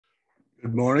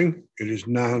Good morning. It is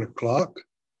 9 o'clock,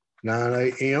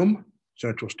 9 a.m.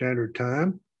 Central Standard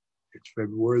Time. It's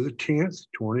February the 10th,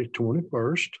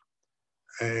 2021.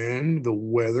 And the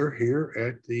weather here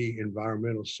at the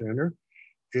Environmental Center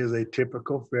is a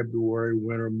typical February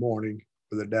winter morning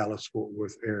for the Dallas-Fort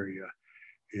Worth area.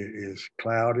 It is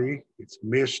cloudy, it's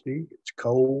misty, it's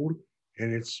cold,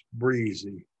 and it's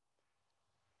breezy.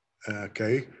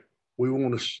 Okay, we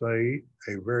want to say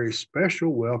a very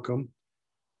special welcome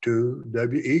to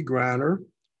W.E. Griner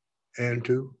and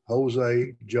to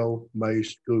Jose Joe May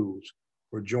Schools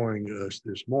for joining us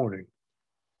this morning.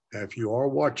 Now, if you are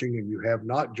watching and you have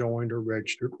not joined or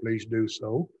registered, please do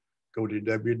so. Go to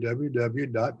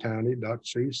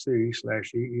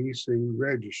www.tiny.cc/EEC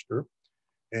register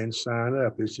and sign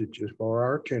up. This is just for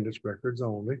our attendance records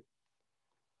only.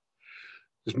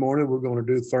 This morning, we're going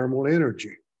to do thermal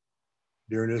energy.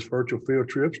 During this virtual field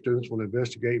trip, students will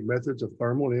investigate methods of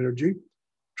thermal energy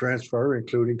transfer,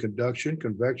 including conduction,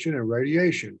 convection, and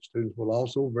radiation. Students will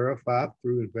also verify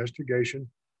through investigation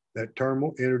that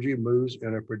thermal energy moves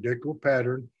in a predictable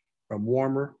pattern from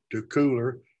warmer to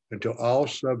cooler until all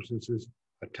substances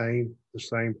attain the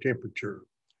same temperature.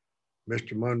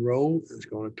 Mr. Monroe is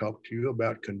going to talk to you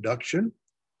about conduction.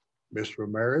 Ms.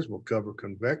 Ramirez will cover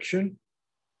convection.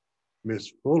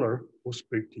 Ms. Fuller will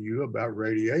speak to you about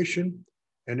radiation.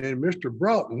 And then Mr.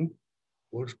 Broughton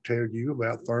will tell you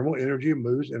about thermal energy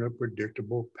moves in a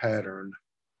predictable pattern.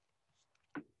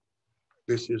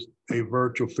 This is a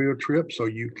virtual field trip, so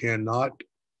you cannot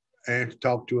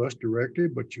talk to us directly,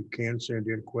 but you can send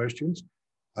in questions.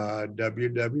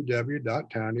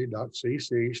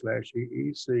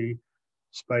 www.tiny.cc/EEC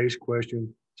space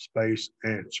question space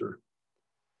answer.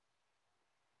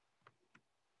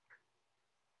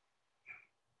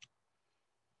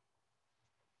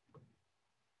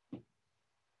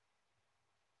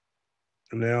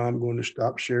 Now I'm going to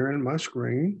stop sharing my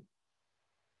screen.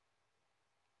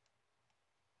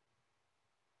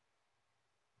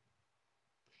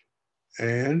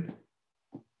 And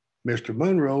Mr.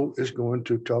 Monroe is going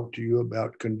to talk to you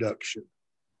about conduction.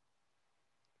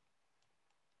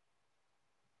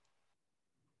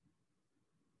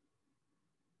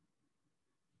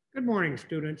 Good morning,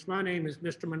 students. My name is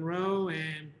Mr. Monroe,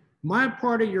 and my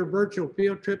part of your virtual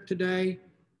field trip today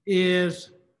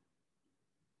is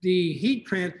the heat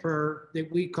transfer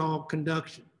that we call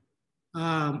conduction.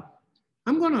 I'm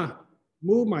going to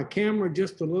move my camera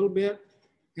just a little bit,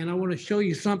 and I want to show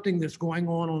you something that's going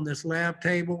on this lab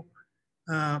table.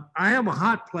 I have a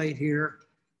hot plate here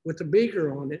with a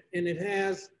beaker on it, and it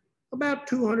has about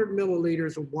 200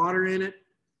 milliliters of water in it.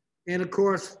 And of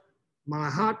course, my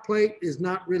hot plate is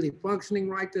not really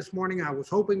functioning right this morning. I was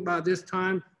hoping by this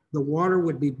time the water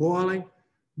would be boiling,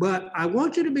 but I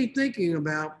want you to be thinking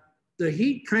about the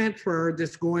heat transfer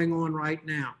that's going on right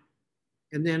now.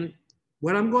 And then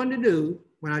what I'm going to do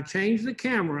when I change the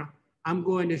camera, I'm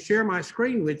going to share my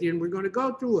screen with you, and we're going to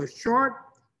go through a short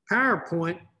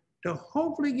PowerPoint to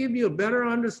hopefully give you a better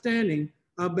understanding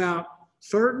about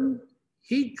certain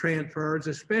heat transfers,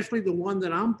 especially the one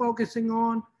that I'm focusing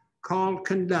on called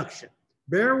conduction.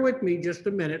 Bear with me just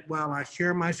a minute while I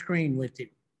share my screen with you.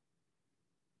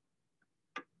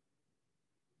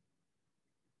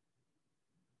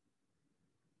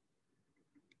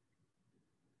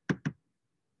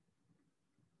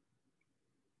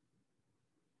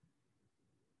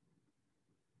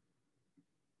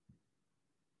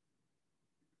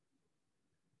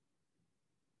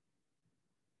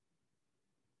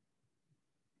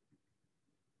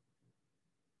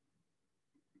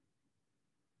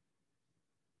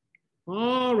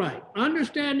 All right,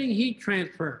 understanding heat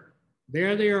transfer.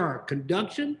 There they are,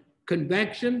 conduction,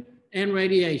 convection, and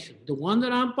radiation. The one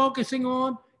that I'm focusing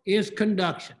on is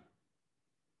conduction.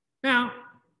 Now,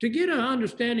 to get an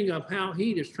understanding of how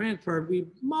heat is transferred,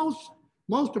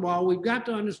 most of all, we've got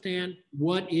to understand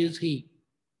what is heat.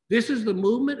 This is the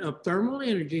movement of thermal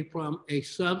energy from a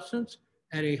substance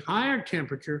at a higher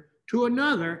temperature to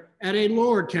another at a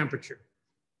lower temperature.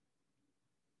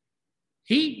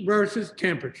 Heat versus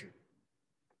temperature.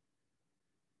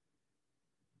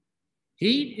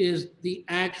 Heat is the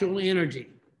actual energy.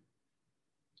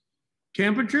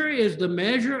 Temperature is the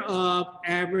measure of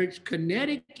average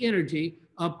kinetic energy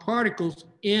of particles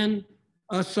in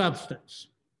a substance.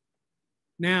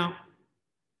 Now,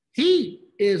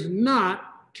 heat is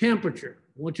not temperature.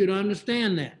 I want you to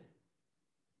understand that.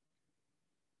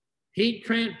 Heat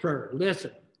transfer,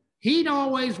 listen. Heat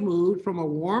always moves from a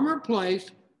warmer place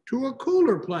to a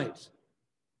cooler place.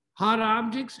 Hot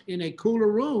objects in a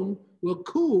cooler room will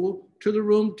cool to the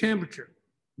room temperature.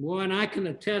 Well, and I can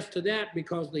attest to that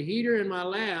because the heater in my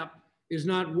lab is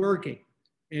not working.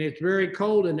 and it's very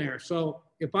cold in there. So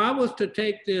if I was to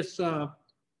take this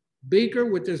beaker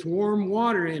with this warm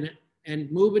water in it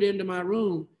and move it into my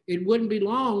room, it wouldn't be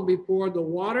long before the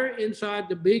water inside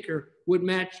the beaker would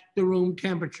match the room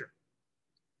temperature.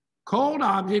 Cold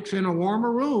objects in a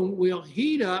warmer room will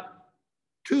heat up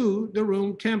to the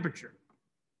room temperature.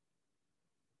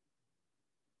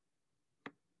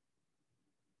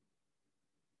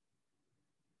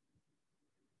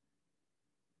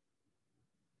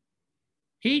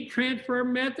 Heat transfer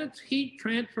methods. Heat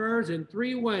transfers in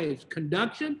three ways: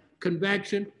 conduction,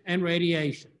 convection, and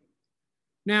radiation.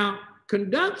 Now,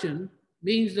 conduction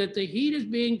means that the heat is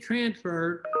being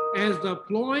transferred as the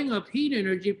flowing of heat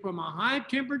energy from a high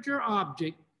temperature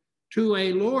object to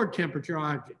a lower temperature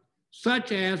object,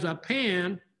 such as a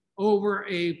pan over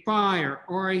a fire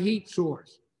or a heat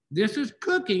source. This is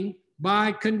cooking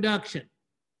by conduction.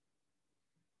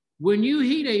 When you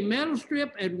heat a metal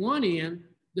strip at one end,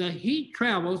 the heat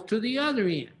travels to the other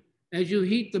end. As you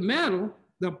heat the metal,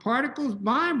 the particles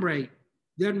vibrate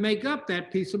that make up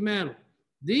that piece of metal.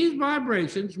 These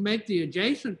vibrations make the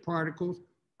adjacent particles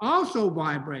also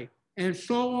vibrate, and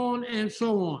so on and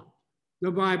so on.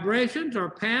 The vibrations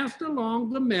are passed along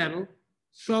the metal,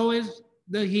 so is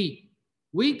the heat.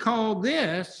 We call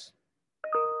this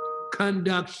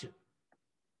conduction.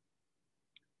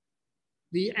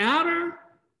 The outer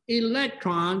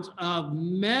electrons of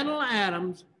metal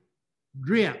atoms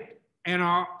drift and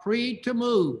are free to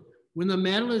move. When the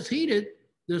metal is heated,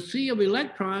 the sea of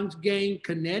electrons gain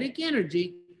kinetic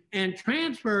energy and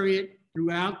transfer it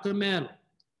throughout the metal.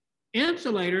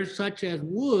 Insulators such as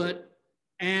wood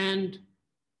and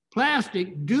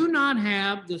plastic do not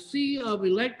have the sea of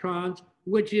electrons,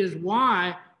 which is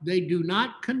why they do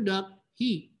not conduct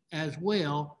heat as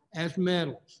well as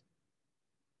metals.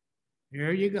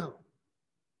 There you go.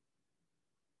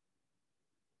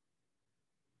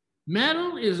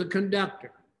 Metal is a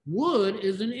conductor. Wood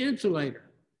is an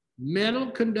insulator. Metal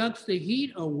conducts the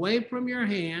heat away from your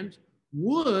hands.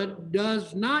 Wood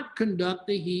does not conduct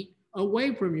the heat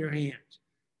away from your hands,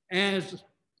 as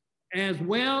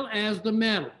well as the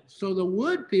metal. So the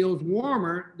wood feels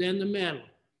warmer than the metal.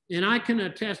 And I can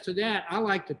attest to that. I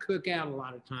like to cook out a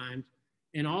lot of times.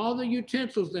 And all the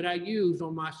utensils that I use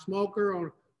on my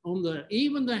smoker,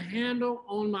 even the handle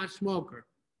on my smoker,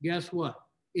 guess what?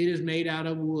 It is made out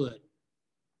of wood.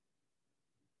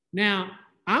 Now,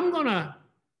 I'm gonna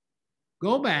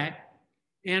go back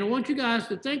and I want you guys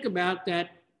to think about that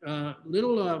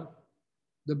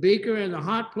the beaker and the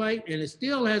hot plate, and it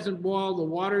still hasn't boiled the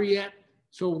water yet.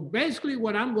 So basically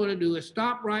what I'm gonna do is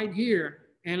stop right here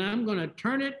and I'm gonna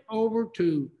turn it over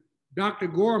to Dr.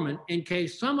 Gorman in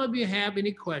case some of you have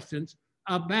any questions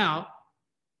about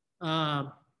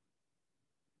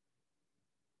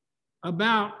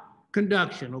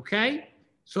conduction, okay?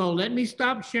 So let me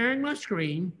stop sharing my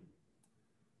screen.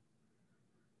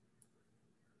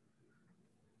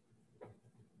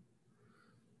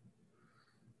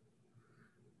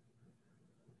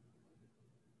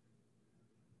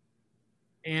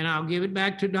 And I'll give it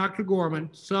back to Dr. Gorman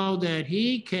so that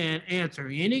he can answer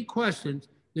any questions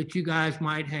that you guys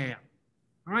might have.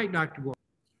 All right, Dr. Gorman.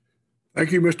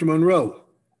 Thank you, Mr. Monroe.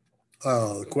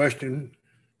 The question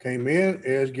came in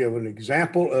is give an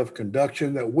example of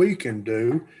conduction that we can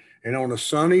do. And on a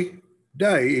sunny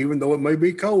day, even though it may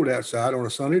be cold outside, on a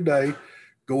sunny day,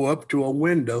 go up to a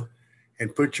window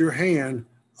and put your hand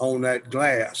on that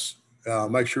glass.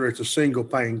 Make sure it's a single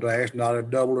pane glass, not a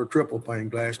double or triple pane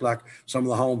glass like some of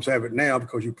the homes have it now,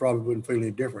 because you probably wouldn't feel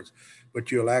any difference,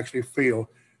 but you'll actually feel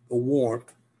the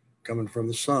warmth coming from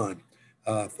the sun.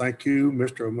 Thank you,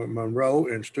 Mr. Monroe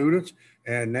and students.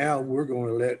 And now we're going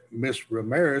to let Ms.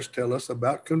 Ramirez tell us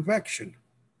about convection.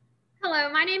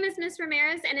 Hello, my name is Ms.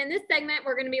 Ramirez, and in this segment,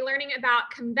 we're going to be learning about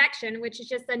convection, which is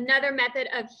just another method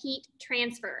of heat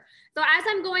transfer. So as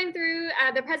I'm going through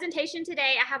the presentation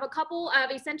today, I have a couple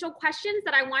of essential questions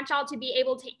that I want y'all to be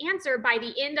able to answer by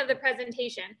the end of the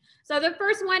presentation. So the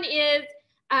first one is,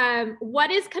 what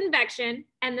is convection?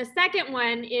 And the second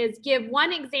one is give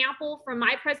one example from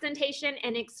my presentation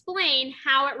and explain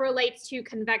how it relates to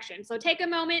convection. So take a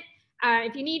moment,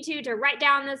 if you need to write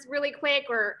down this really quick,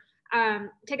 or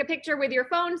take a picture with your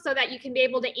phone so that you can be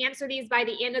able to answer these by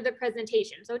the end of the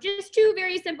presentation. So just two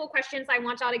very simple questions I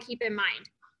want y'all to keep in mind.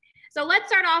 So let's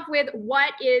start off with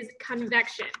what is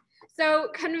convection. So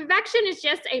convection is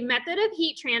just a method of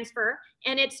heat transfer,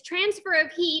 and it's transfer of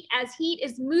heat as heat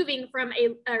is moving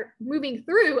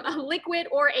through a liquid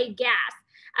or a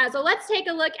gas. So let's take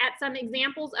a look at some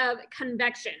examples of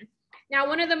convection. Now,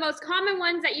 one of the most common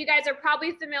ones that you guys are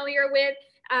probably familiar with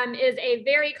is a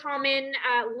very common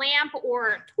lamp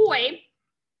or toy,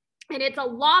 and it's a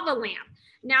lava lamp.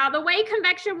 Now, the way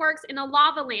convection works in a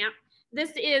lava lamp,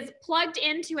 this is plugged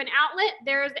into an outlet.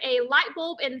 There's a light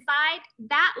bulb inside.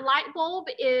 That light bulb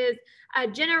is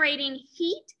generating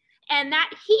heat, and that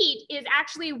heat is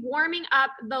actually warming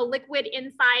up the liquid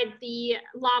inside the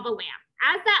lava lamp.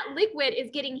 As that liquid is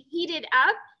getting heated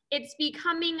up, it's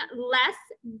becoming less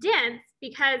dense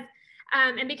because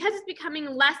it's becoming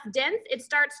less dense, it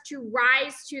starts to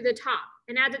rise to the top.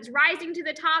 And as it's rising to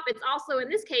the top, it's also, in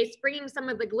this case, bringing some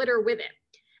of the glitter with it.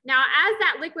 Now, as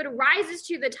that liquid rises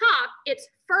to the top, it's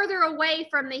further away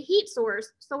from the heat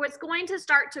source, so it's going to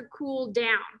start to cool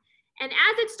down. And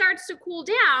as it starts to cool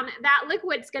down, that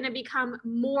liquid's going to become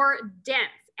more dense.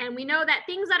 And we know that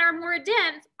things that are more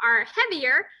dense are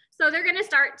heavier, so they're going to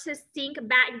start to sink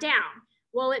back down.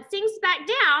 Well, it sinks back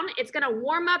down, it's going to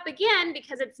warm up again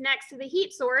because it's next to the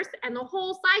heat source, and the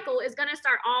whole cycle is going to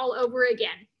start all over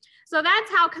again. So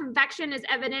that's how convection is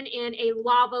evident in a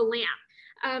lava lamp.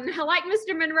 Like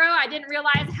Mr. Monroe, I didn't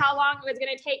realize how long it was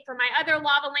going to take for my other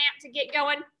lava lamp to get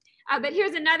going. But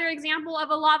here's another example of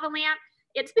a lava lamp.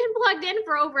 It's been plugged in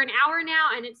for over an hour now,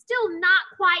 and it's still not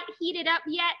quite heated up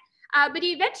yet. But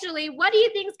eventually, what do you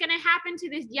think is going to happen to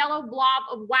this yellow blob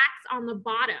of wax on the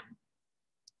bottom?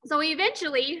 So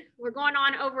eventually, we're going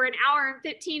on over an hour and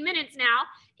 15 minutes now.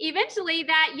 Eventually,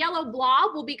 that yellow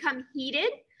blob will become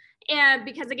heated. And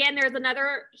because again, there's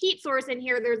another heat source in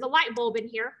here. There's a light bulb in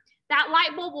here. That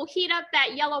light bulb will heat up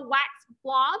that yellow wax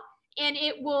blob, and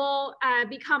it will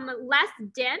become less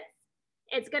dense.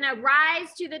 It's going to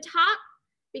rise to the top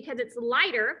because it's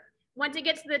lighter. Once it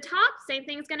gets to the top, same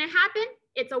thing's going to happen.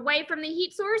 It's away from the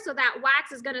heat source, so that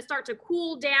wax is going to start to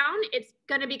cool down. It's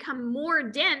going to become more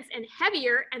dense and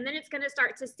heavier, and then it's going to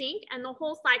start to sink, and the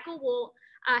whole cycle will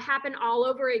happen all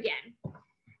over again.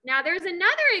 Now, there's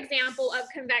another example of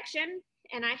convection,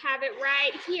 and I have it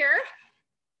right here.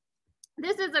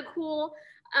 This is a cool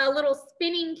little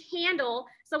spinning candle.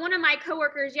 So one of my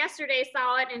coworkers yesterday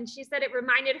saw it, and she said it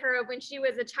reminded her of when she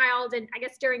was a child, and I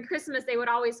guess during Christmas they would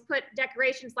always put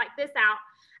decorations like this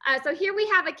out. So here we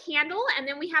have a candle, and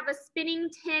then we have a spinning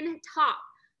tin top.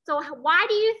 So why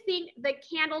do you think the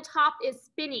candle top is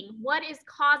spinning? What is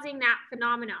causing that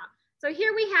phenomenon? So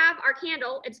here we have our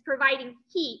candle. It's providing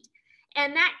heat,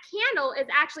 and that candle is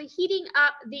actually heating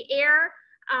up the air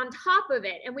on top of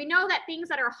it. And we know that things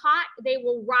that are hot, they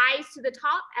will rise to the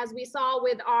top, as we saw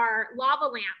with our lava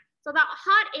lamp. So that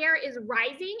hot air is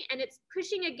rising, and it's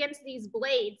pushing against these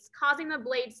blades, causing the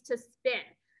blades to spin.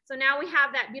 So now we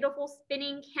have that beautiful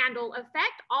spinning candle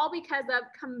effect, all because of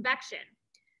convection.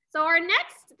 So our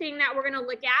next thing that we're going to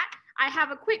look at, I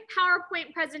have a quick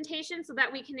PowerPoint presentation so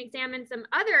that we can examine some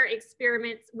other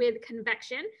experiments with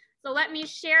convection. So let me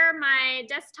share my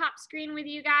desktop screen with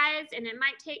you guys, and it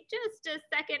might take just a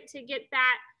second to get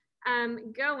that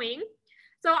going.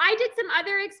 So I did some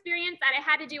other experiments that I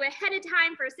had to do ahead of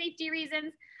time for safety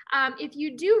reasons. If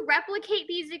you do replicate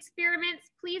these experiments,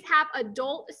 please have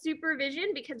adult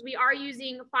supervision because we are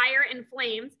using fire and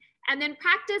flames, and then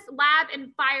practice lab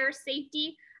and fire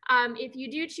safety if you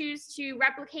do choose to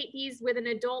replicate these with an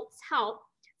adult's help.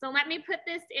 So let me put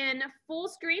this in full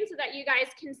screen so that you guys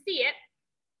can see it.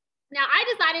 Now, I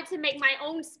decided to make my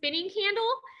own spinning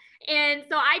candle, and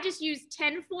so I just used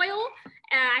tin foil.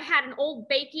 I had an old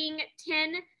baking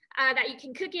tin that you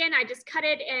can cook in. I just cut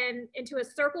it into a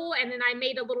circle, and then I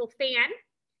made a little fan.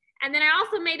 And then I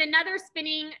also made another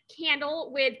spinning candle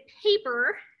with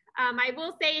paper. I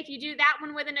will say if you do that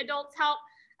one with an adult's help,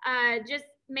 just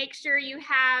make sure you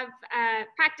have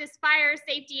practice fire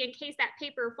safety in case that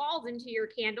paper falls into your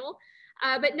candle.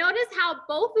 But notice how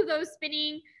both of those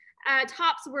spinning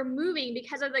tops were moving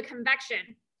because of the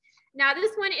convection. Now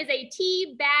this one is a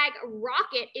tea bag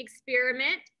rocket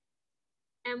experiment.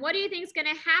 And what do you think is going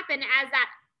to happen as that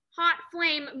hot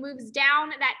flame moves down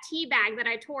that tea bag that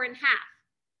I tore in half?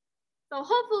 So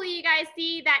hopefully you guys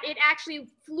see that it actually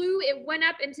flew, it went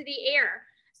up into the air.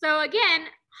 So again,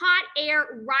 hot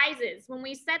air rises. When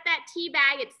we set that tea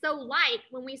bag, it's so light,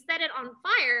 when we set it on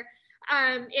fire,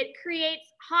 it creates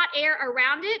hot air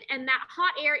around it, and that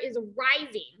hot air is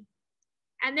rising.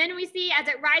 And then we see as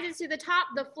it rises to the top,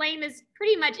 the flame is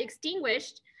pretty much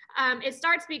extinguished. It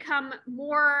starts to become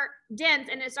more dense,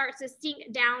 and it starts to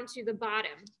sink down to the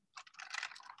bottom.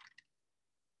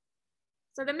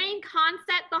 So the main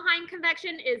concept behind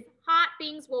convection is hot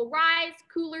things will rise,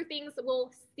 cooler things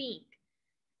will sink.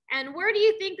 And where do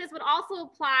you think this would also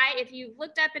apply? If you've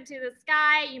looked up into the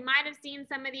sky, you might have seen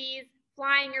some of these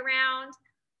flying around.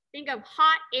 Think of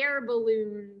hot air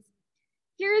balloons.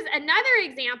 Here's another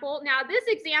example. Now this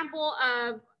example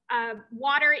of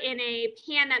water in a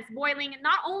pan that's boiling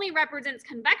not only represents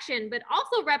convection, but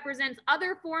also represents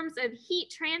other forms of heat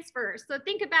transfer. So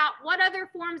think about what other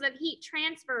forms of heat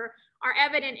transfer are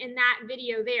evident in that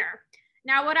video there.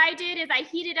 Now, what I did is I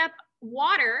heated up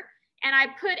water and I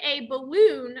put a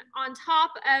balloon on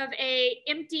top of an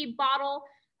empty bottle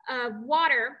of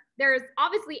water. There's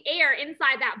obviously air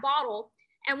inside that bottle.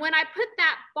 And when I put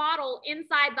that bottle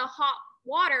inside the hot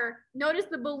water, notice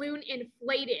the balloon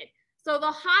inflated. So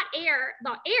the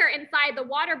air inside the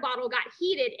water bottle got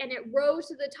heated and it rose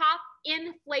to the top,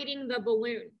 inflating the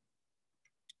balloon.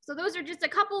 So those are just a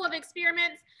couple of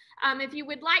experiments. If you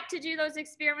would like to do those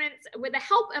experiments with the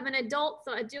help of an adult,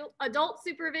 so adult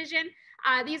supervision,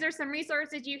 these are some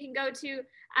resources you can go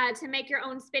to make your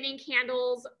own spinning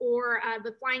candles, or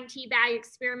the flying tea bag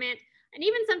experiment, and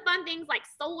even some fun things like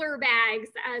solar bags.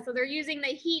 So they're using the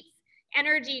heat's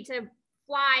energy to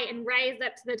fly and rise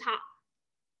up to the top.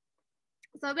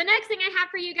 So the next thing I have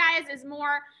for you guys is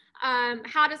more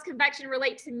how does convection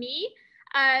relate to me?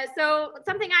 So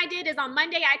something I did is on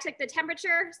Monday, I took the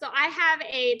temperature. So I have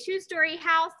a 2-story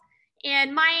house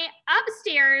and my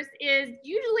upstairs is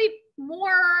usually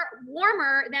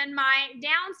warmer than my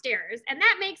downstairs. And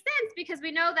that makes sense because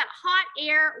we know that hot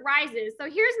air rises. So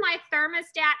here's my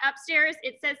thermostat upstairs.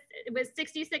 It says it was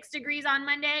 66 degrees on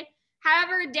Monday.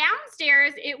 However,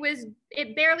 downstairs,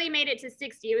 it barely made it to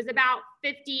 60. It was about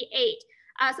 58.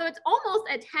 So it's almost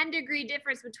a 10-degree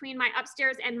difference between my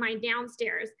upstairs and my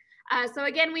downstairs. So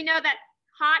again, we know that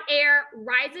hot air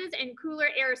rises and cooler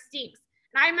air sinks.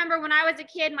 And I remember when I was a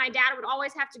kid, my dad would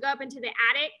always have to go up into the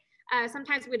attic.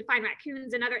 Sometimes we'd find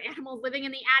raccoons and other animals living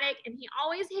in the attic, and he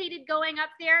always hated going up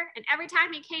there. And every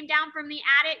time he came down from the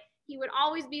attic, he would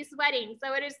always be sweating.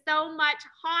 So it is so much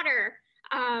hotter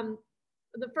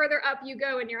the further up you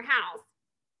go in your house.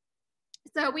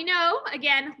 So we know,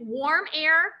 again, warm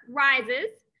air rises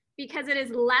because it is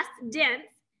less dense,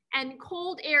 and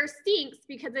cold air sinks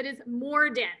because it is more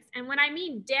dense. And when I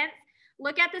mean dense,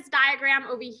 look at this diagram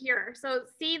over here. So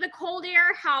see the cold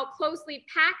air, how closely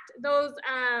packed those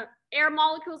air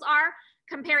molecules are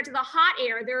compared to the hot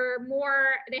air.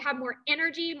 They have more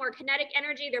energy, more kinetic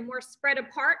energy. They're more spread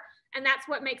apart. And that's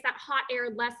what makes that hot air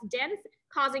less dense,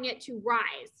 causing it to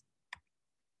rise.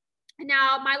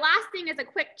 Now, my last thing is a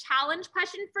quick challenge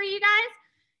question for you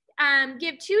guys.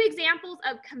 Give 2 examples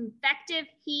of convective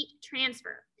heat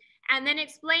transfer, and then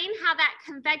explain how that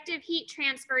convective heat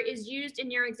transfer is used in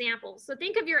your examples. So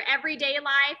think of your everyday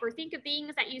life, or think of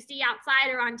things that you see outside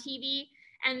or on TV,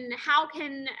 and how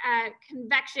can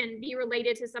convection be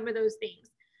related to some of those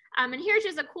things. And here's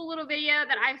just a cool little video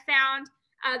that I found.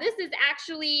 This is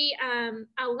actually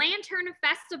a lantern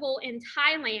festival in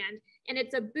Thailand, and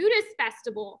it's a Buddhist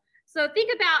festival. So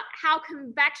think about how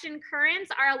convection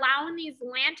currents are allowing these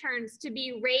lanterns to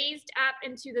be raised up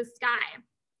into the sky.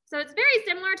 So it's very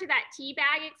similar to that tea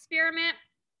bag experiment.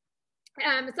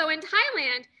 So in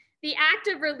Thailand, the act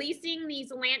of releasing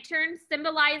these lanterns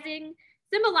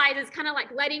symbolizes kind of like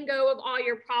letting go of all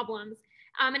your problems.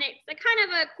 And it's a kind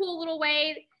of a cool little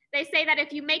way. They say that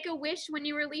if you make a wish when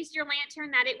you release your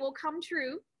lantern, that it will come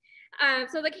true.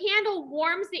 So the candle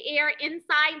warms the air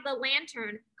inside the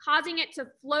lantern, causing it to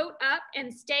float up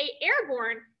and stay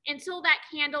airborne until that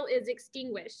candle is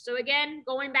extinguished. So again,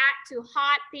 going back to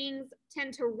hot things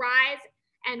tend to rise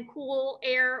and cool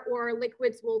air or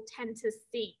liquids will tend to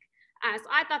sink. So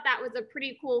I thought that was a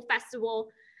pretty cool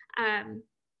festival.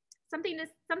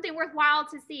 Something worthwhile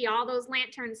to see, all those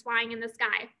lanterns flying in the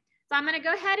sky. So I'm gonna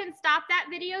go ahead and stop that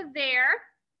video there.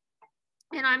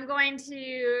 And I'm going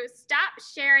to stop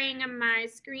sharing my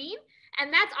screen.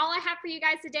 And that's all I have for you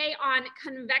guys today on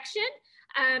convection.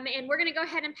 And we're gonna go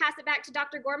ahead and pass it back to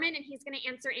Dr. Gorman, and he's gonna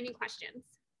answer any questions.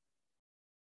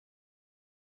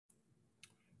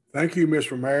 Thank you, Ms.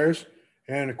 Ramirez.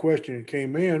 And a question that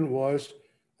came in was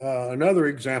another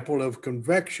example of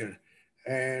convection.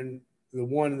 And the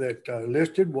one that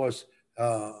listed was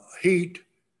heating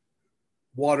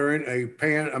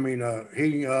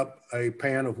up a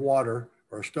pan of water,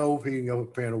 or a stove heating up a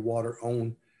pan of water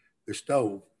on the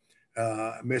stove.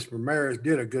 Ms. Ramirez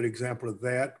did a good example of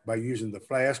that by using the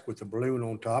flask with the balloon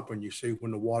on top, and you see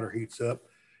when the water heats up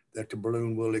that the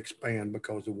balloon will expand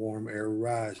because the warm air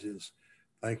rises.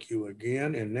 Thank you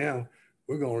again. And now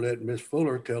we're going to let Ms.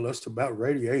 Fuller tell us about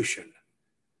radiation.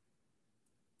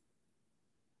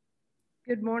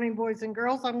 Good morning, boys and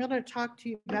girls. I'm going to talk to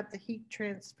you about the heat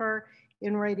transfer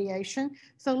in radiation.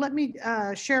 So let me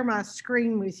share my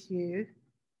screen with you.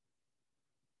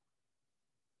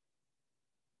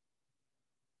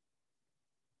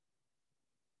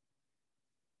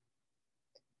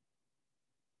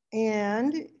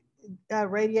 And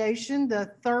radiation,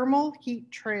 the thermal heat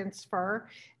transfer.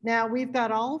 Now we've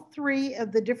got all three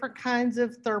of the different kinds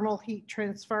of thermal heat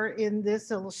transfer in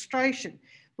this illustration.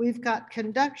 We've got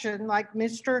conduction, like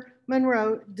Mr.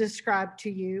 Monroe described to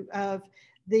you, of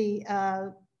the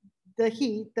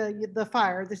heat, the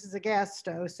fire. This is a gas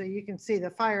stove, so you can see the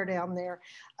fire down there,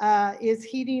 is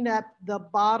heating up the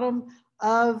bottom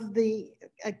of the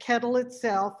kettle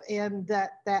itself, and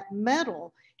that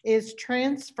metal is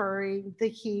transferring the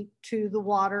heat to the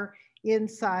water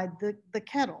inside the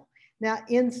kettle. Now,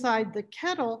 inside the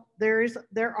kettle,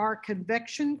 there are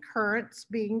convection currents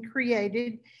being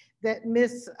created that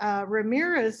Ms.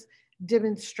 Ramirez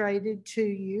demonstrated to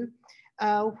you.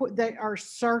 They are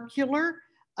circular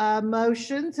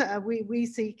motions. We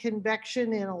see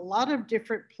convection in a lot of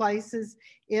different places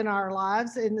in our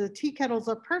lives, and the tea kettle is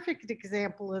a perfect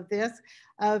example of this,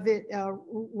 of it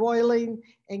roiling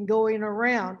and going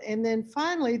around. And then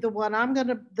finally,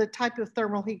 the type of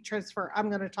thermal heat transfer I'm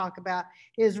going to talk about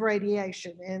is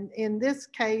radiation. And in this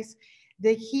case,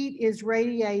 the heat is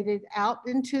radiated out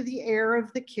into the air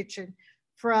of the kitchen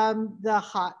from the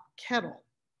hot kettle.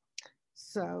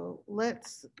 So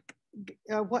let's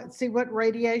see what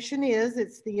radiation is.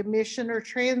 It's the emission or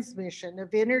transmission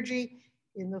of energy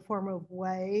in the form of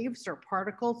waves or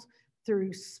particles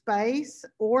through space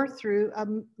or through a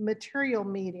material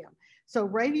medium. So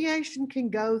radiation can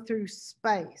go through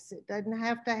space. It doesn't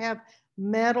have to have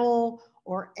metal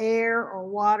or air or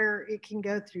water. It can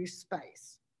go through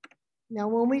space. Now,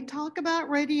 when we talk about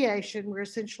radiation, we're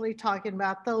essentially talking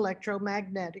about the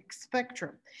electromagnetic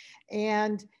spectrum.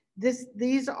 And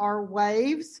these are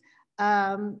waves.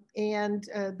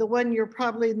 The one you're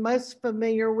probably most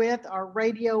familiar with are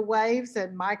radio waves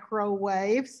and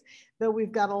microwaves, but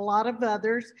we've got a lot of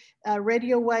others.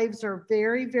 Radio waves are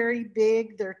very, very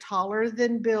big. They're taller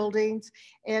than buildings.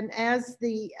 And as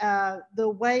the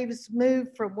waves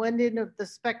move from one end of the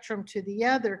spectrum to the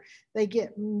other, they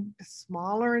get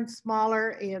smaller and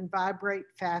smaller and vibrate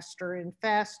faster and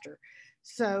faster.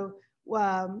 So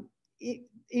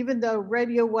even though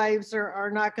radio waves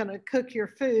are not going to cook your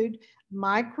food,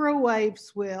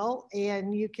 microwaves will,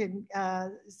 and you can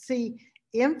see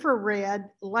infrared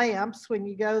lamps when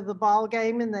you go to the ball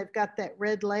game and they've got that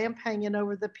red lamp hanging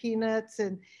over the peanuts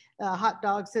and hot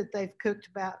dogs that they've cooked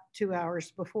about 2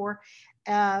 hours before.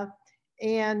 Also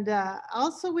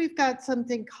we've got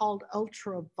something called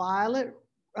ultraviolet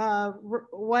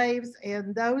waves,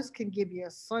 and those can give you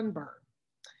a sunburn.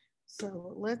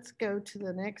 So let's go to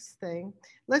the next thing.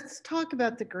 Let's talk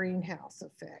about the greenhouse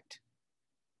effect.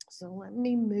 So let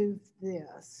me move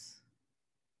this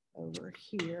over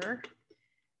here.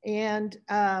 And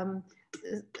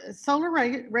solar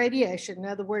radiation, in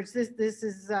other words, this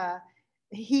is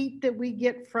heat that we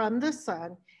get from the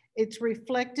sun. It's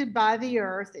reflected by the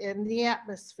earth in the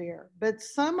atmosphere, but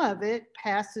some of it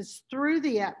passes through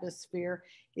the atmosphere,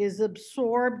 is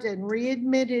absorbed and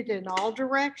readmitted in all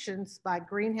directions by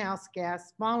greenhouse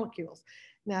gas molecules.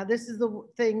 Now, this is the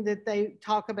thing that they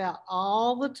talk about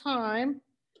all the time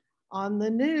on the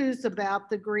news about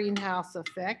the greenhouse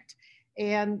effect.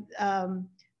 And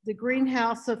the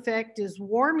greenhouse effect is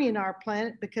warming our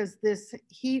planet because this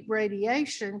heat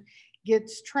radiation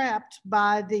gets trapped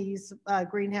by these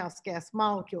greenhouse gas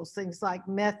molecules, things like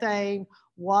methane,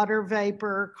 water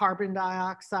vapor, carbon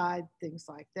dioxide, things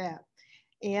like that.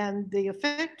 And the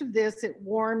effect of this, it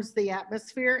warms the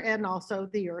atmosphere and also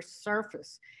the Earth's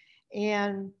surface.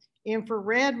 And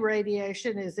infrared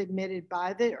radiation is emitted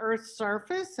by the Earth's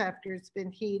surface after it's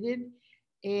been heated.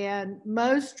 And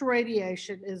most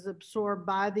radiation is absorbed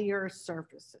by the Earth's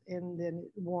surface and then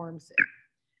it warms it.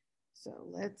 So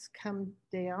let's come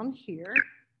down here,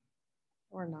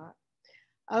 or not.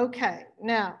 Okay,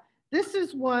 now this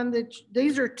is one that,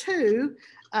 these are two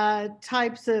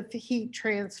types of heat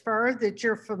transfer that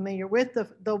you're familiar with.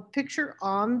 The picture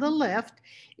on the left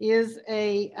is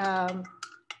a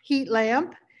heat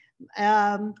lamp.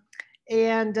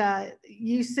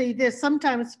 You see this,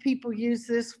 sometimes people use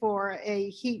this for a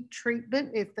heat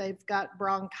treatment if they've got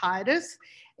bronchitis.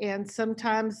 And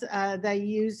sometimes they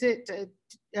use it,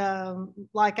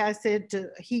 like I said, to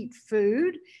heat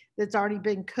food that's already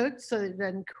been cooked so it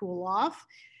doesn't cool off.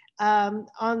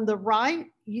 On the right,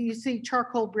 you see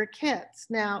charcoal briquettes.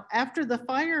 Now, after the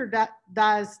fire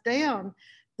dies down,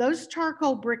 those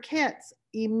charcoal briquettes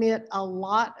emit a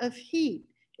lot of heat.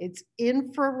 It's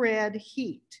infrared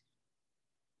heat.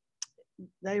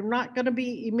 They're not going to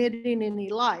be emitting any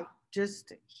light,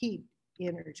 just heat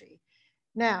energy.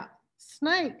 Now,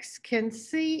 snakes can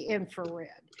see infrared.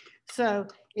 So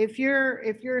if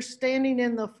you're standing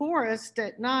in the forest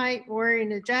at night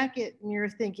wearing a jacket and you're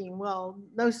thinking, well,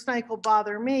 no snake will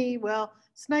bother me. Well,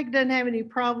 snake doesn't have any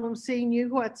problem seeing you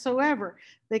whatsoever,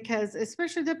 because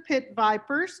especially the pit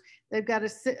vipers, they've got a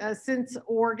sense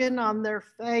organ on their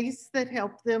face that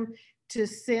help them to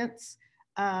sense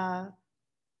the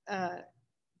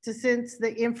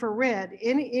infrared.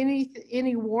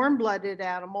 Any warm-blooded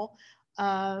animal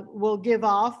will give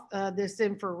off this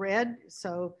infrared.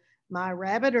 So my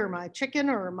rabbit or my chicken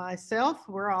or myself,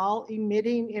 we're all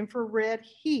emitting infrared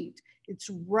heat. It's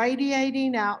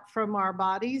radiating out from our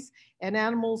bodies, and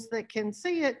animals that can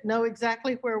see it know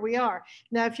exactly where we are.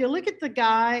 Now, if you look at the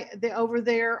guy over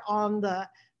there on the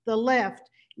left,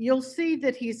 you'll see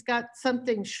that he's got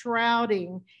something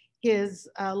shrouding his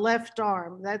left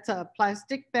arm. That's a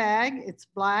plastic bag. It's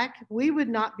black. We would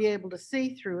not be able to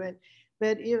see through it,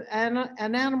 but an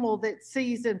animal that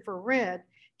sees infrared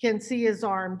can see his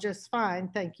arm just fine.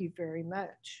 Thank you very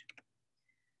much.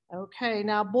 Okay,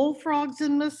 now bullfrogs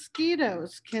and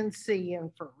mosquitoes can see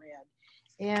infrared.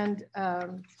 And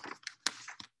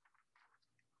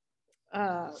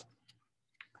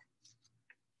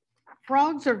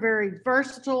frogs are very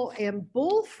versatile, and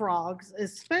bullfrogs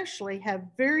especially have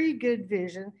very good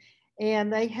vision,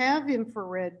 and they have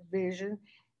infrared vision,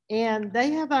 and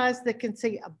they have eyes that can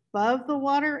see above the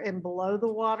water and below the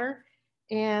water.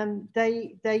 And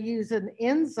they use an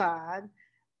enzyme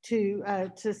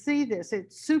to see this. It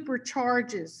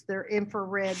supercharges their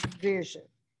infrared vision.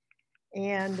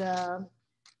 And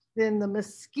then the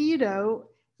mosquito,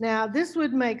 now this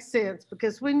would make sense,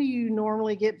 because when do you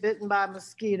normally get bitten by a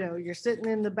mosquito? You're sitting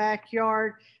in the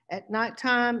backyard at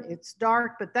nighttime, it's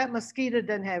dark, but that mosquito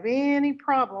doesn't have any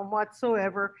problem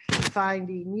whatsoever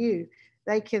finding you.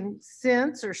 They can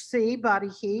sense or see body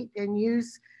heat and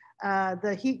use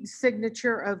the heat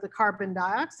signature of the carbon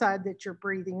dioxide that you're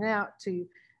breathing out to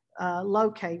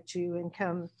locate you and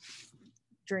come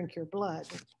drink your blood.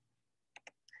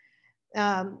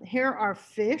 Here are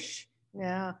fish.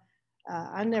 Now,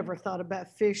 I never thought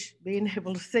about fish being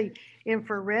able to see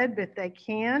infrared, but they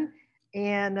can.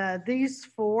 And these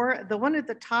four, the one at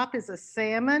the top is a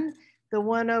salmon. The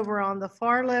one over on the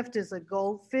far left is a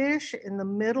goldfish. In the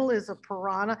middle is a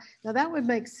piranha. Now that would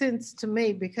make sense to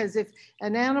me, because if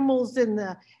an animal's in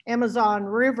the Amazon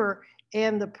River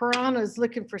and the piranha is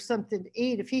looking for something to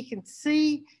eat, if he can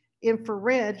see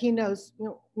infrared, he knows,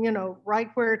 you know, right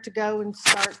where to go and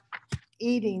start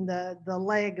eating the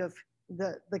leg of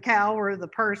the cow or the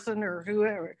person or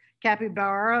whoever,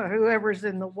 capybara or whoever's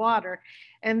in the water.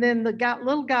 And then the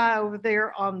little guy over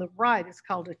there on the right is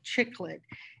called a cichlid,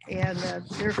 and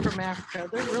they're from Africa.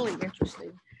 They're really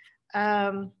interesting.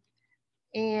 And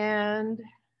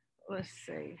let's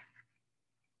see.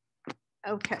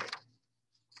 Okay.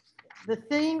 The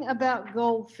thing about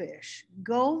goldfish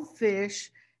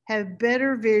have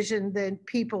better vision than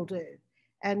people do.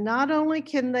 And not only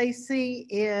can they see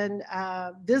in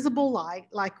visible light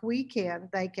like we can,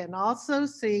 they can also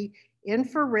see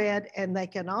infrared, and they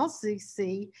can also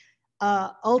see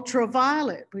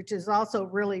ultraviolet, which is also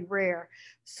really rare.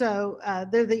 So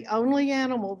they're the only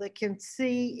animal that can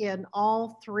see in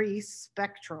all three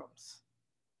spectrums.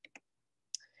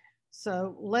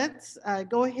 So let's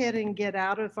go ahead and get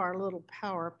out of our little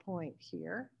PowerPoint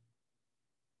here.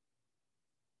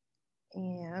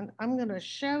 And I'm going to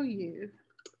show you.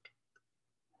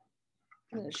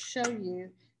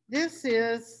 This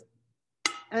is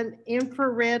an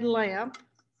infrared lamp,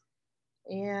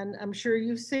 and I'm sure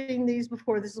you've seen these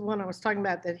before. This is the one I was talking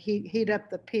about that heat up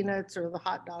the peanuts or the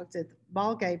hot dogs at the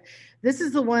ball game. This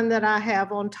is the one that I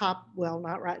have on top, well,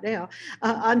 not right now,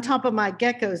 on top of my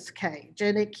gecko's cage,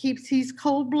 and he's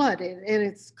cold-blooded, and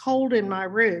it's cold in my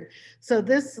room. So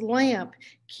this lamp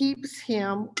keeps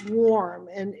him warm,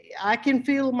 and I can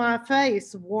feel my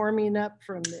face warming up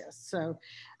from this. So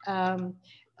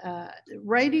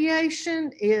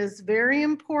radiation is very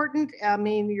important. I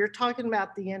mean, you're talking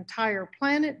about the entire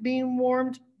planet being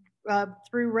warmed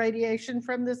through radiation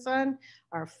from the sun,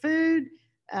 our food,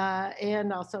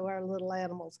 and also our little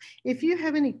animals. If you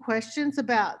have any questions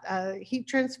about heat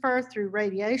transfer through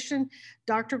radiation,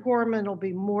 Dr. Gorman will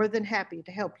be more than happy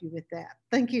to help you with that.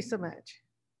 Thank you so much.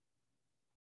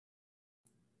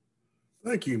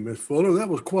 Thank you, Ms. Fuller. That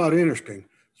was quite interesting,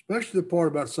 especially the part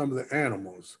about some of the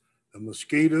animals, the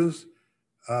mosquitoes,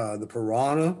 the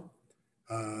piranha.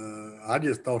 I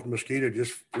just thought the mosquito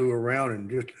just flew around and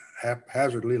just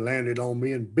haphazardly landed on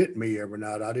me and bit me every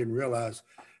night. I didn't realize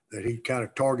that he kind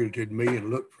of targeted me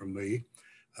and looked for me.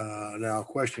 Now a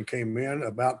question came in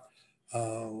about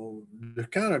to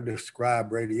kind of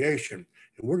describe radiation,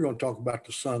 and we're going to talk about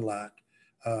the sunlight.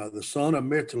 The sun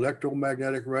emits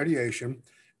electromagnetic radiation.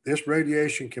 This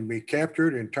radiation can be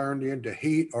captured and turned into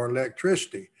heat or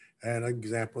electricity. And an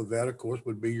example of that, of course,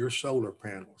 would be your solar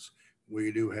panels.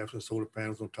 We do have some solar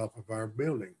panels on top of our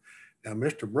building. Now,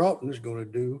 Mr. Broughton is going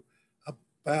to do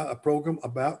a program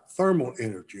about thermal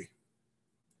energy.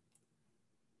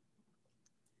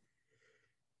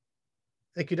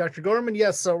 Thank you, Dr. Gorman.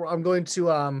 Yes, so I'm going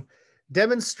to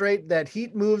demonstrate that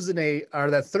heat moves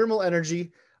that thermal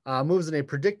energy moves in a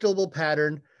predictable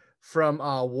pattern from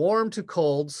warm to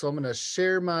cold. So I'm going to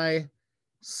share my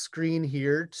screen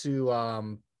here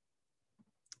to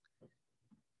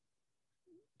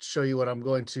show you what I'm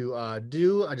going to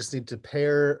do. I just need to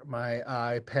pair my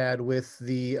iPad with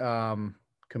the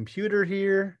computer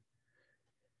here.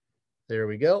 There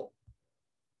we go.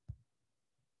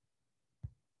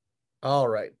 All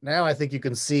right, now I think you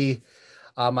can see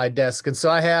my desk. And so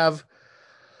I have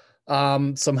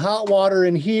some hot water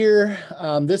in here.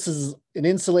 This is an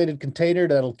insulated container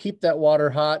that'll keep that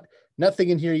water hot. Nothing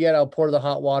in here yet. I'll pour the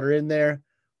hot water in there.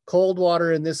 Cold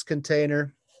water in this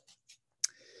container.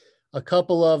 A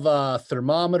couple of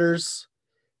thermometers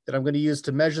that I'm going to use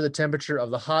to measure the temperature of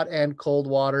the hot and cold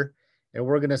water. And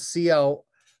we're going to see how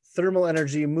thermal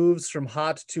energy moves from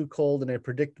hot to cold in a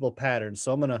predictable pattern.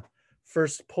 So I'm going to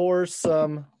first pour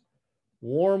some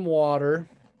warm water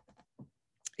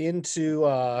into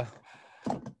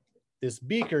this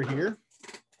beaker here.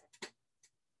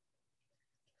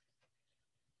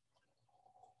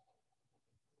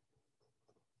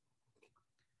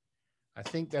 I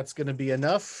think that's going to be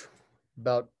enough,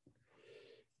 about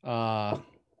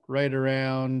right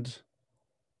around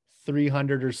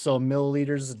 300 or so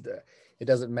milliliters. It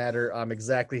doesn't matter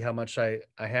exactly how much I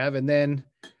have. And then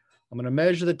I'm going to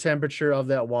measure the temperature of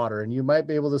that water, and you might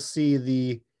be able to see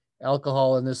the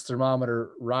alcohol in this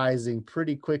thermometer rising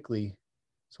pretty quickly.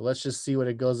 So let's just see what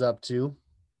it goes up to.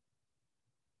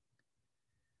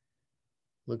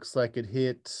 Looks like it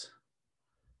hit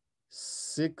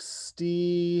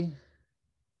 60.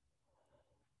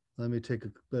 Let me take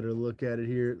a better look at it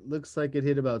here. Looks like it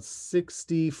hit about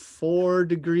 64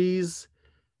 degrees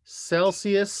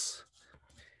Celsius.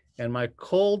 And my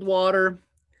cold water,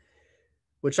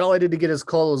 which all I did to get as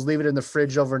cold was leave it in the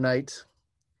fridge overnight,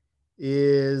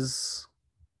 is,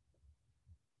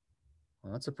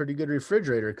 well, that's a pretty good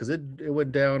refrigerator, because it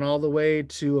went down all the way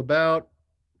to about,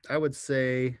 I would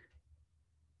say,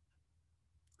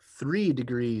 3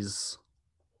 degrees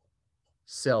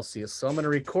Celsius. So I'm going to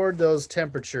record those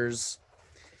temperatures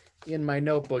in my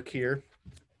notebook here.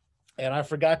 And I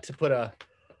forgot to put a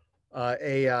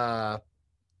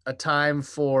time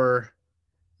for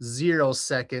 0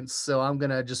 seconds. So I'm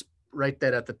going to just write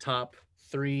that at the top,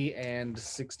 3 and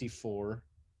 64.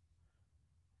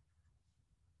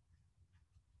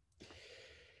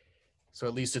 So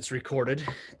at least it's recorded.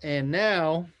 And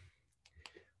now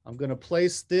I'm going to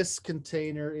place this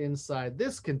container inside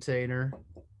this container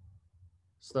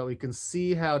so that we can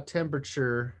see how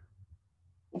temperature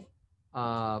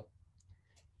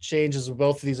changes with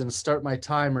both of these, and start my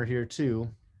timer here too.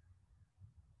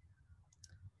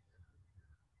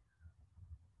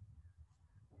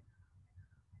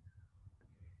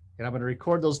 And I'm going to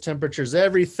record those temperatures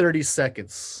every 30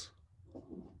 seconds.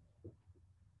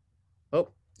 Oh,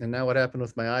 and now what happened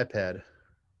with my iPad?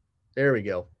 There we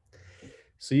go.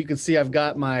 So you can see I've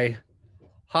got my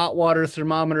hot water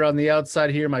thermometer on the outside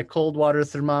here, my cold water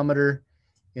thermometer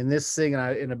in this thing,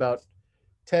 and in about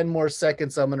 10 more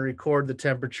seconds, I'm going to record the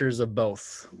temperatures of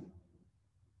both.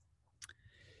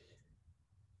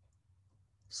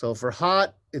 So for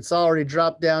hot, it's already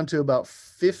dropped down to about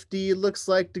 50, it looks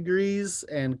like, degrees,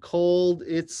 and cold,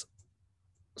 it's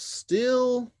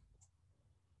still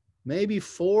maybe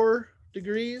 4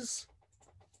 degrees.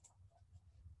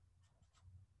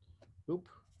 Oop.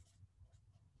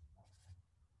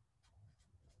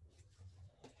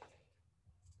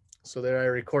 So there I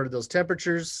recorded those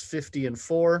temperatures, 50 and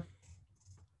 4.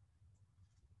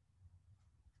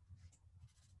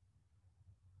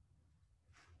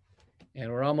 And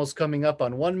we're almost coming up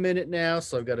on 1 minute now,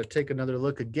 so I've got to take another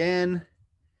look again.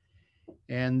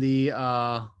 And the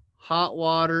hot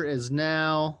water is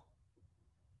now,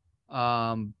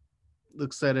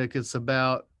 looks like it's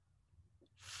about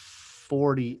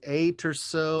 48 or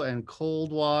so, and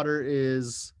cold water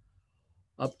is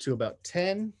up to about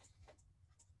 10.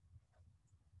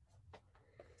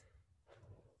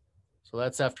 So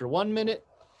that's after 1 minute.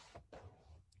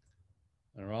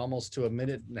 And we're almost to 1.5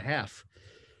 minutes.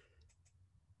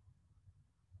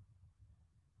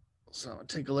 So I'll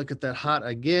take a look at that hot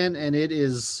again, and it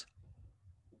is,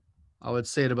 I would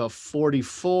say, at about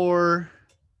 44.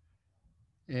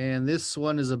 And this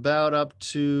one is about up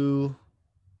to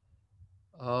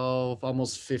Oh,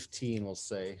 almost 15, we'll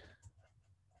say.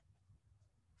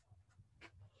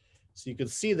 So you can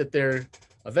see that they're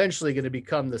eventually going to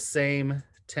become the same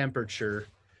temperature,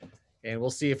 and we'll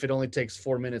see if it only takes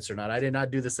 4 minutes or not. I did not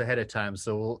do this ahead of time,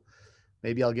 so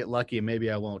maybe I'll get lucky and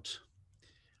maybe I won't.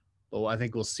 But I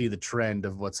think we'll see the trend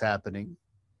of what's happening.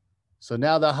 So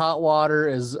now the hot water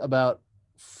is about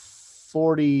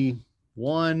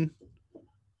 41.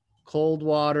 Cold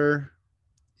water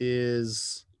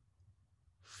is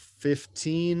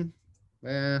 15.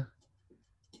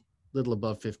 Little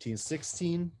above 15,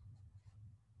 16.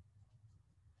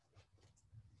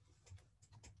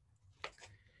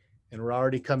 And we're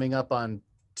already coming up on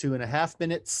 2.5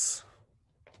 minutes.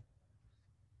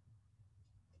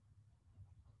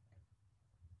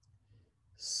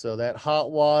 So that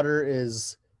hot water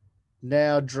is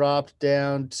now dropped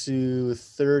down to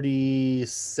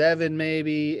 37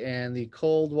 maybe, and the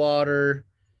cold water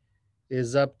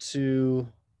is up to,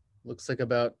 looks like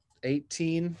about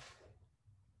 18.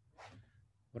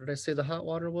 What did I say the hot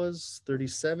water was?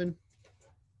 37.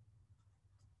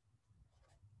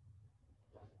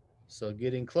 So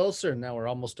getting closer. Now we're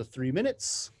almost to 3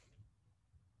 minutes.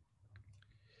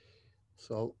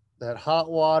 So that hot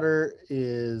water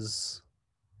is,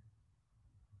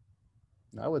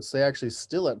 I would say, actually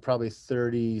still at probably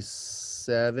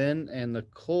 37. And the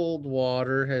cold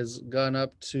water has gone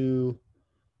up to,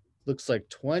 looks like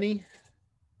 20.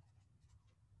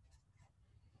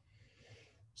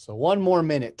 So 1 more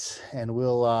minute and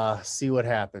we'll see what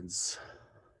happens.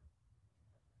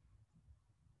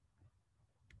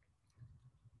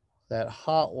 That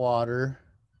hot water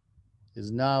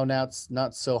is now it's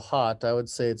not so hot. I would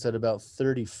say it's at about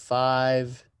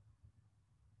 35.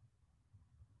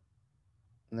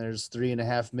 And there's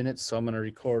 3.5 minutes. So I'm going to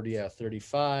record,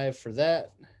 35 for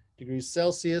that degrees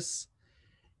Celsius.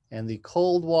 And the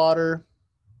cold water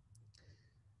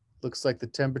looks like the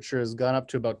temperature has gone up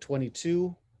to about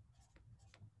 22.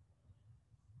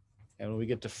 And when we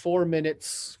get to 4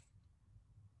 minutes,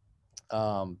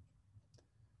 we'll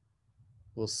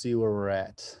see where we're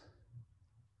at.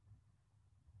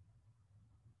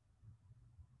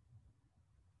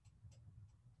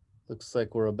 Looks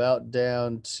like we're about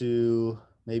down to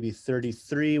maybe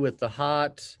 33 with the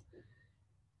hot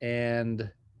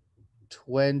and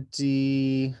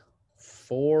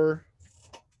 24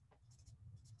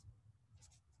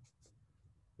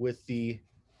 with the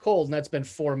cold, and that's been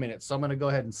 4 minutes. So I'm going to go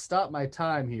ahead and stop my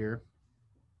time here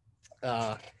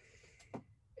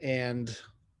and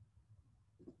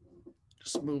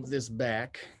just move this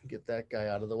back, get that guy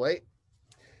out of the way.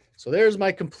 So there's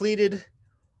my completed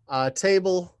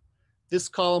table. This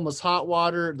column was hot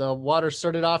water. The water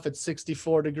started off at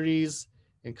 64 degrees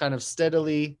and kind of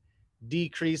steadily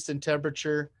decreased in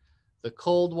temperature. The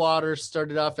cold water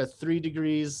started off at 3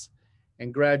 degrees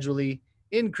and gradually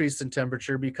increased in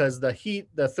temperature because the heat,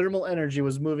 the thermal energy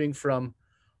was moving from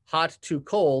hot to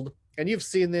cold. And you've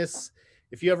seen this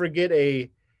if you ever get a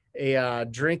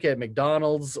drink at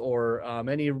McDonald's or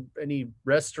any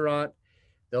restaurant,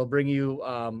 they'll bring you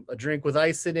a drink with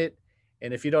ice in it.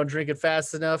 And if you don't drink it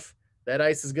fast enough, that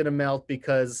ice is going to melt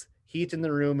because heat in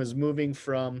the room is moving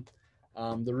from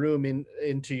the room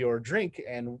into your drink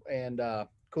and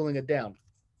cooling it down.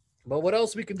 But what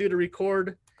else we can do to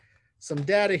record some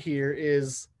data here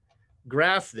is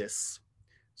graph this.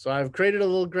 So I've created a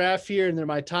little graph here, and then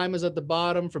my time is at the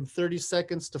bottom from 30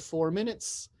 seconds to 4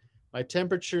 minutes. My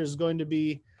temperature is going to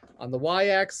be on the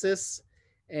y-axis,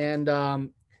 and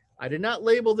I did not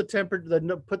label the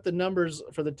temperature, put the numbers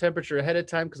for the temperature ahead of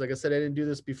time because, like I said, I didn't do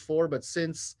this before. But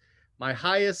since my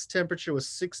highest temperature was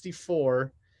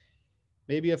 64,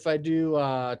 maybe if I do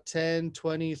 10,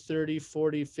 20, 30,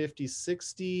 40, 50,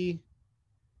 60,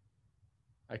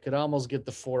 I could almost get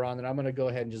the 4 on there. I'm going to go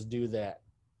ahead and just do that.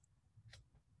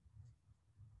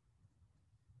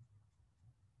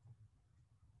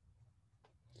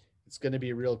 It's going to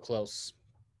be real close.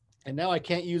 And now I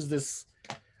can't use this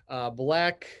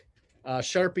black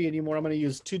Sharpie anymore. I'm going to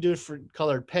use 2 different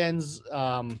colored pens.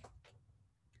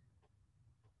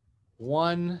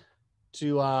 One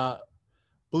to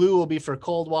blue will be for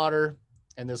cold water,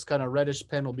 and this kind of reddish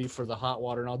pen will be for the hot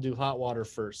water, and I'll do hot water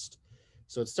first.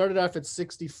 So it started off at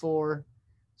 64,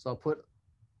 so I'll put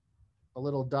a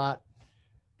little dot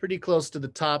pretty close to the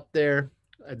top there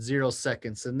at 0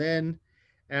 seconds. And then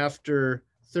after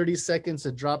 30 seconds,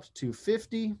 it dropped to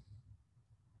 50.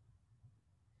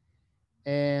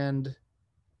 And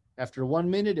after 1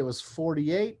 minute, it was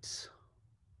 48.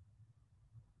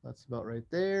 That's about right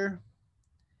there.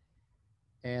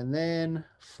 And then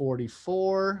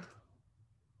 44.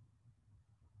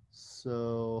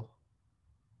 So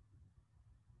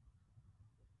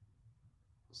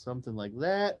something like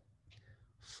that.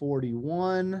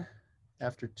 41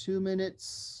 after 2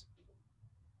 minutes.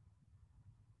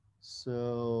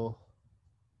 So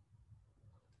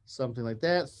something like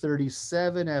that.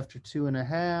 37 after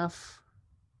 2.5.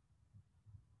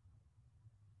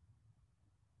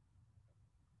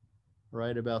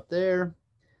 Right about there.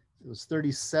 It was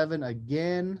 37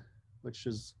 again, which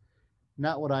is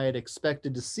not what I had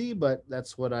expected to see, but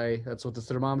that's what the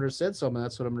thermometer said. So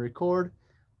that's what I'm gonna record.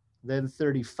 Then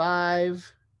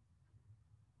 35.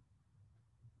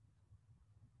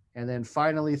 And then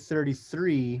finally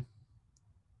 33,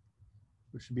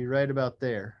 which should be right about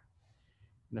there.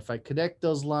 And if I connect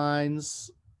those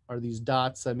lines, or these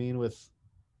dots, I mean, with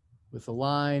a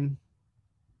line,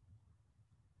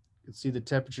 you can see the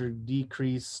temperature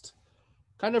decreased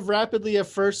kind of rapidly at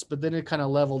first, but then it kind of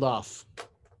leveled off.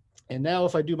 And now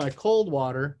if I do my cold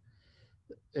water,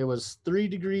 it was 3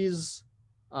 degrees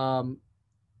at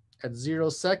 0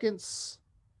 seconds.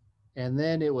 And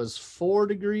then it was 4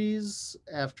 degrees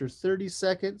after 30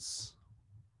 seconds.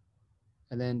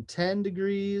 And then 10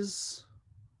 degrees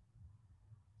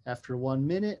after 1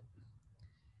 minute.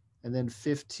 And then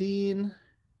 15.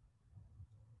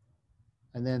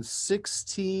 And then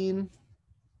 16.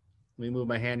 Let me move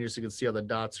my hand here so you can see how the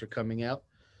dots are coming out.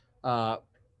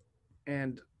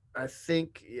 And I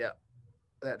think, yeah,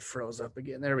 that froze up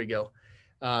again. There we go.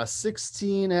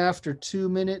 16 after 2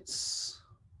 minutes.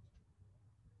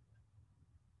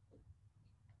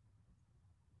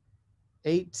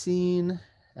 18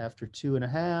 after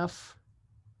 2.5.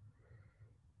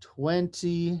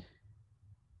 20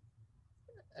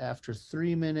 after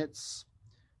 3 minutes.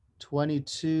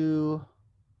 22.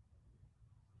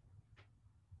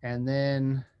 And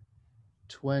then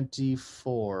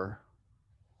 24.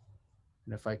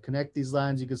 And if I connect these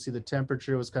lines, you can see the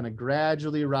temperature was kind of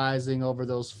gradually rising over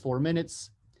those 4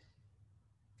 minutes.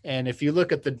 And if you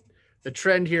look at the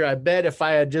trend here, I bet if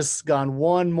I had just gone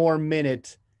 1 more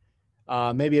minute,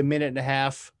 maybe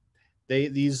 1.5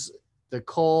 minutes, the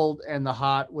cold and the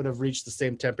hot would have reached the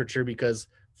same temperature, because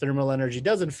thermal energy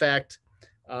does in fact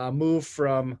move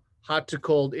from hot to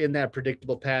cold in that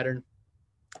predictable pattern.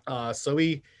 So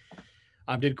we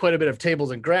did quite a bit of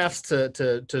tables and graphs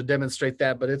to demonstrate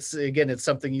that, but it's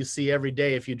something you see every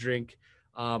day. If you drink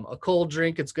a cold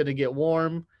drink, it's going to get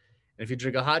warm. And if you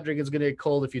drink a hot drink, it's going to get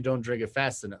cold if you don't drink it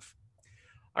fast enough.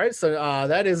 All right, so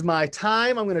that is my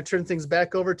time. I'm going to turn things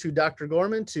back over to Dr.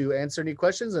 Gorman to answer any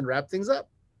questions and wrap things up.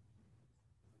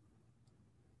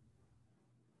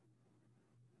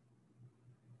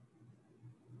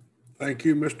 Thank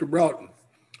you, Mr. Broughton,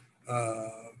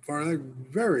 for a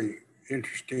very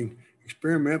interesting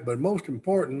experiment, but most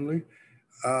importantly,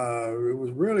 it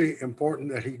was really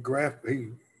important that he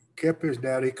kept his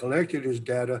data, he collected his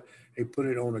data, he put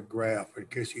it on a graph in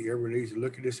case he ever needs to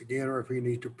look at this again, or if he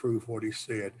needs to prove what he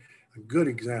said. A good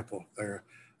example there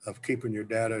of keeping your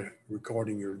data,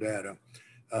 recording your data.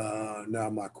 Now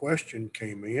my question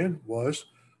came in was,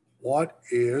 what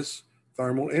is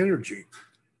thermal energy?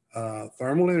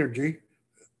 Thermal energy,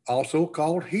 also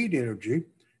called heat energy,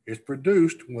 is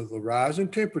produced when the rise in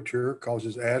temperature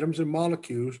causes atoms and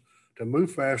molecules to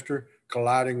move faster,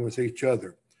 colliding with each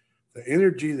other. The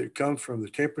energy that comes from the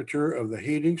temperature of the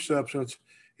heating substance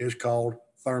is called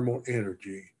thermal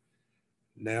energy.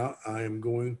 Now I am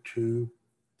going to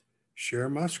share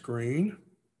my screen.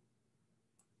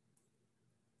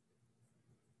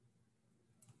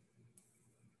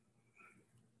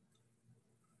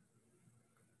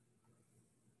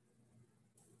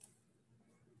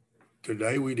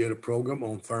 Today we did a program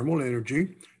on thermal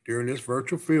energy. During this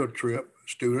virtual field trip,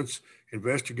 students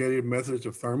investigated methods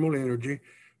of thermal energy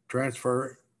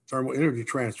transfer,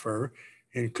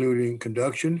 including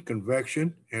conduction,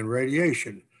 convection, and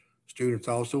radiation. Students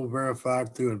also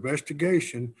verified through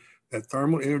investigation that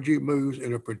thermal energy moves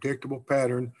in a predictable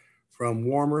pattern from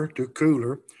warmer to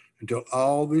cooler until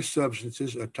all these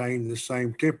substances attain the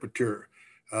same temperature.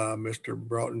 Mr.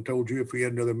 Broughton told you if he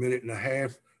had another 1.5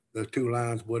 minutes, the two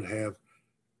lines would have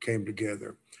came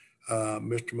together.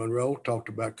 Mr. Monroe talked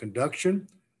about conduction,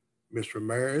 Ms.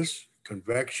 Ramirez,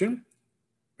 convection,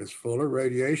 Ms. Fuller,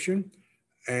 radiation,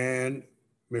 and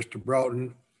Mr.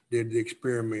 Broughton did the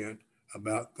experiment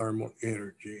about thermal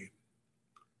energy.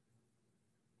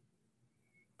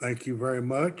 Thank you very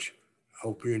much. I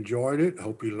hope you enjoyed it. I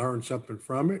hope you learned something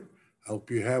from it. I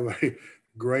hope you have a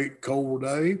great cold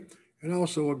day and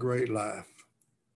also a great life.